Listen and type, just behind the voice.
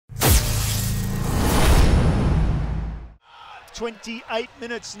28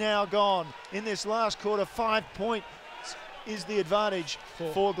 minutes now gone in this last quarter. 5 points is the advantage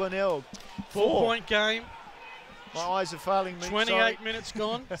for Glenelg. 4-point game. My eyes are failing me. 28 minutes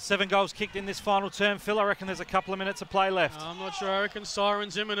gone. 7 goals kicked in this final term. Phil, I reckon there's a couple of minutes of play left. I'm not sure. I reckon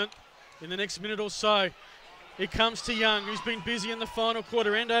siren's imminent in the next minute or so. It comes to Young, who's been busy in the final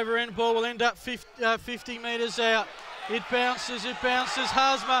quarter. End over end ball will end up 50 metres out. It bounces.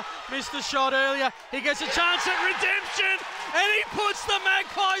 Hazma missed the shot earlier. He gets a chance at redemption, and he puts the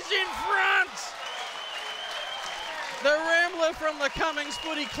Magpies in front. The Rambler from the Cummings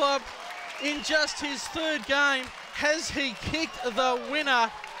Footy Club, in just his 3rd game, has he kicked the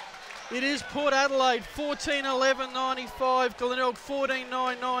winner. It is Port Adelaide 14-11-95, Glenelg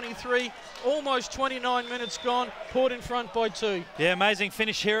 14-9-93, almost 29 minutes gone, Port in front by 2. Yeah, amazing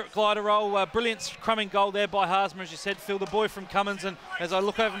finish here at Glider Roll. Brilliant crumbing goal there by Hazma, as you said, Phil, the boy from Cummins. And as I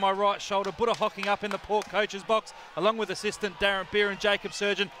look over my right shoulder, Buddha hocking up in the Port coach's box, along with assistant Darren Beer and Jacob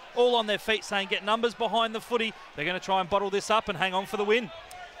Surgeon, all on their feet saying get numbers behind the footy. They're going to try and bottle this up and hang on for the win.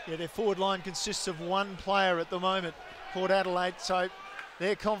 Yeah, their forward line consists of 1 player at the moment, Port Adelaide, so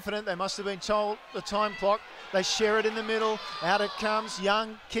they're confident. They must have been told the time clock. They share it in the middle. Out it comes.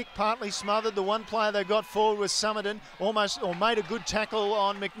 Young, kick partly smothered. The 1 player they got forward was Summerton. Made a good tackle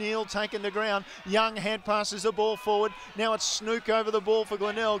on McNeil, taken to ground. Young hand passes the ball forward. Now it's Snook over the ball for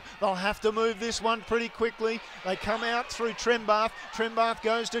Glenelg. They'll have to move this one pretty quickly. They come out through Trembath. Trembath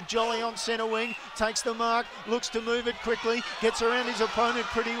goes to Jolly on centre wing. Takes the mark. Looks to move it quickly. Gets around his opponent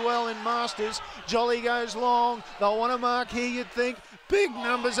pretty well in Masters. Jolly goes long. They'll want to mark here, you'd think. Big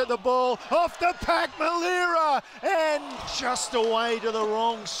numbers at the ball, off the pack, Malira, and just away to the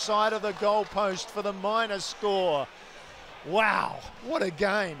wrong side of the goalpost for the minor score. Wow, what a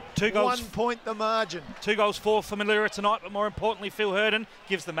game. 2 goals. 1 point the margin. 2 goals for Malira tonight, but more importantly, Phil Herden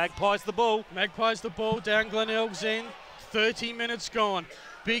gives the Magpies the ball. Magpies the ball down Glenelg's end, 30 minutes gone.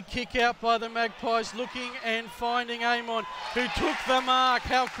 Big kick out by the Magpies, looking and finding Amon, who took the mark.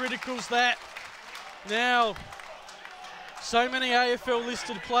 How critical's that? Now, so many AFL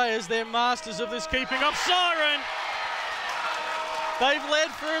listed players, they're masters of this keeping up. Siren! They've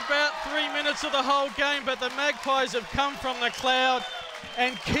led for about 3 minutes of the whole game, but the Magpies have come from the cloud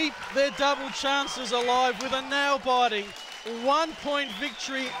and keep their double chances alive with a nail-biting 1-point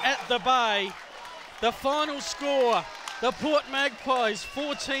victory at the Bay. The final score, the Port Magpies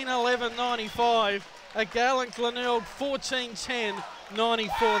 14-11-95, a gallant Glenelg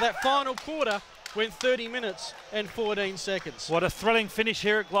 14-10-94. That final quarter went 30 minutes and 14 seconds. What a thrilling finish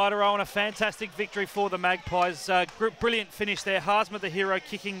here at Glider and a fantastic victory for the Magpies. Brilliant finish there. Hazma, the hero,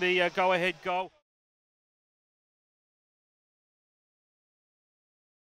 kicking the go-ahead goal.